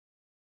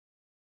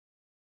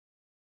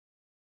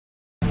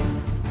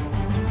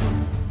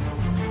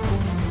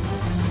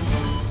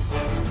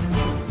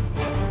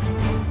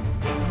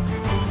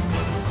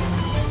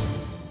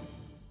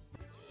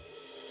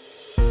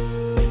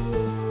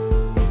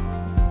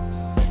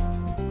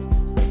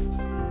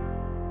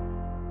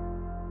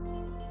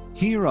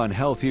Here on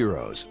Health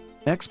Heroes,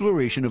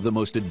 exploration of the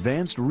most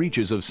advanced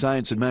reaches of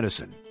science and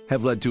medicine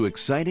have led to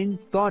exciting,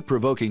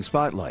 thought-provoking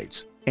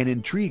spotlights and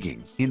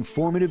intriguing,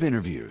 informative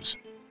interviews.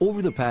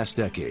 Over the past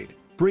decade,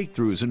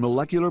 breakthroughs in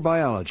molecular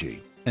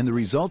biology and the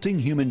resulting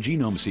human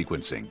genome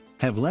sequencing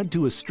have led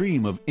to a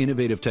stream of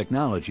innovative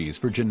technologies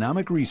for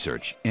genomic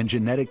research and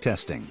genetic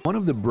testing. One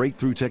of the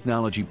breakthrough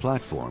technology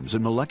platforms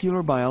in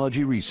molecular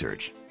biology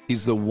research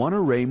is the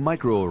OneArray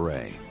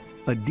microarray,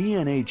 a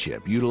DNA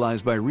chip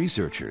utilized by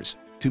researchers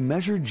to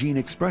measure gene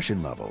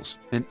expression levels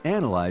and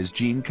analyze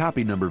gene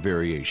copy number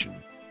variation.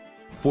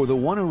 For the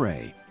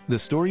OneArray, the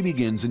story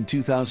begins in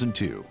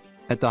 2002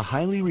 at the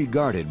highly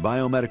regarded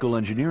Biomedical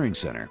Engineering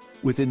Center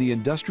within the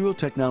Industrial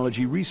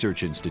Technology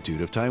Research Institute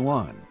of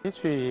Taiwan.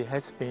 History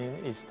has been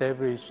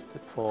established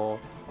for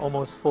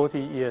almost 40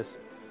 years.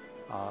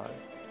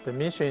 The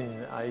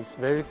mission is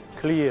very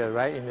clear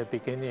right in the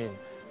beginning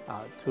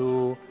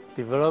to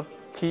develop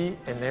key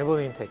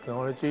enabling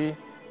technology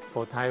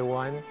for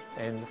Taiwan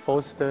and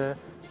foster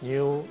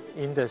new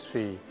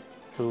industry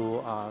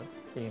to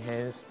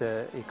enhance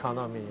the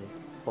economy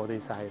for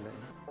this island.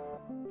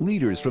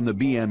 Leaders from the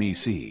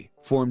BMEC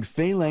formed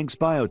Phalanx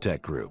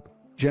Biotech Group,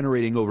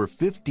 generating over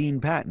 15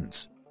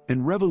 patents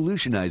and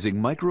revolutionizing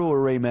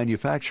microarray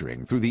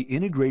manufacturing through the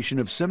integration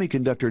of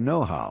semiconductor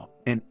know-how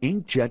and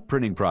inkjet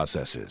printing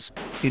processes.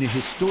 In a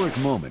historic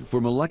moment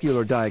for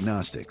molecular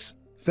diagnostics,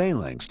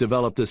 Phalanx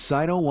developed the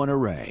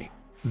CytoOneArray.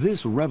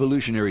 This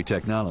revolutionary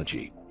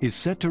technology is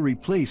set to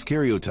replace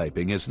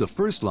karyotyping as the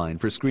first line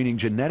for screening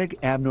genetic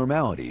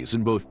abnormalities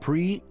in both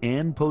pre-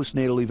 and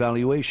postnatal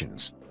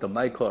evaluations. The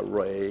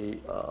microarray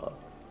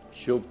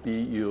should be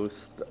used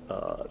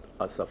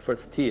as a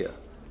first-tier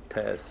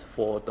test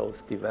for those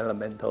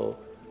developmental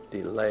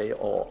delay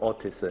or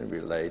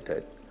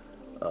autism-related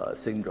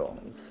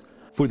syndromes.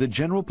 For the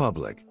general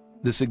public,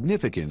 the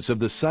significance of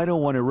the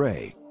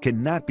CytoOneArray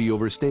cannot be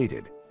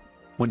overstated.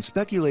 When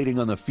speculating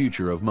on the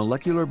future of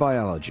molecular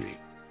biology,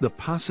 the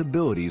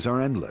possibilities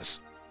are endless.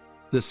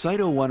 The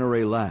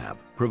CytoOneArray lab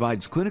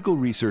provides clinical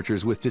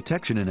researchers with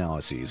detection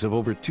analyses of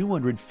over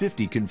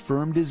 250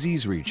 confirmed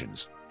disease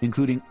regions,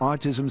 including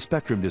autism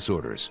spectrum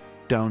disorders,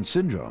 Down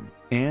syndrome,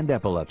 and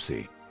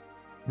epilepsy.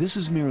 This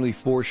is merely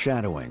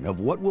foreshadowing of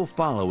what will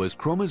follow as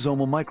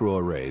chromosomal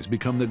microarrays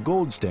become the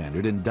gold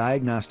standard in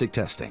diagnostic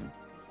testing.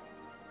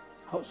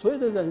 好，所有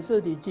的染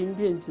色体晶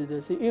片指的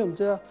是，因为我们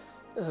知道，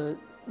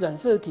染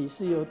色体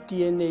是由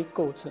DNA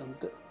构成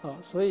的，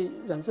所以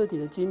染色体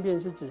的晶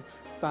片是指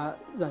把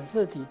染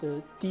色体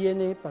的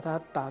DNA 把它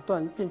打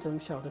断变成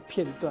小的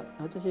片段，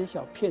然后这些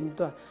小片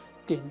段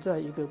点在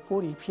一个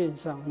玻璃片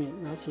上面，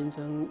然后形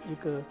成一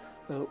个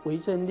微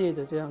阵列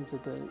的这样子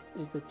的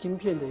一个晶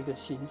片的一个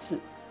形式。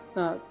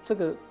那这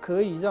个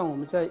可以让我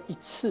们在一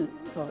次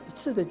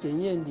的检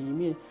验里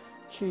面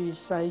去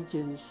筛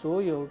检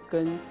所有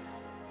跟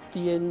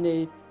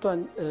DNA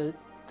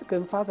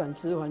跟发展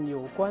迟缓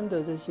有关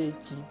的这些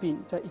疾病，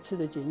在一次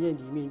的检验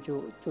里面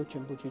就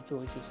全部去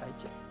做一些筛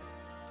检。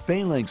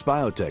Phalanx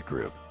Biotech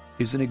Group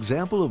is an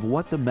example of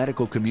what the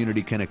medical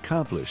community can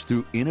accomplish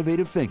through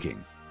innovative thinking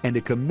and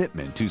a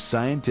commitment to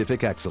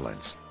scientific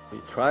excellence.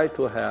 We try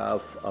to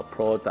have a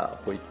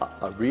product which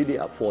are really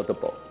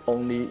affordable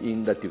only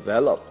in the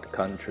developed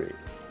country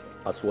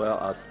as well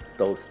as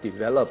those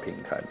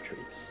developing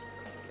countries.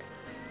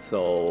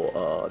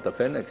 So the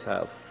Phalanx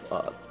have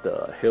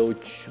the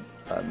huge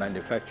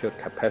manufacture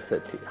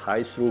capacity,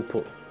 high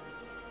throughput,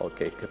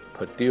 can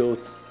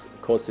produce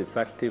cost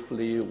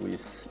effectively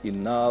with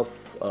enough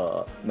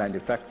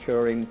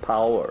manufacturing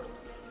power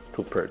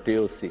to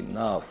produce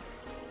enough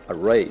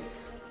arrays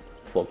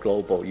for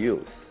global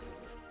use.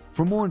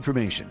 For more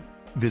information,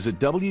 visit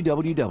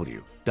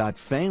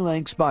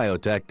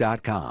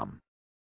www.phalanxbiotech.com.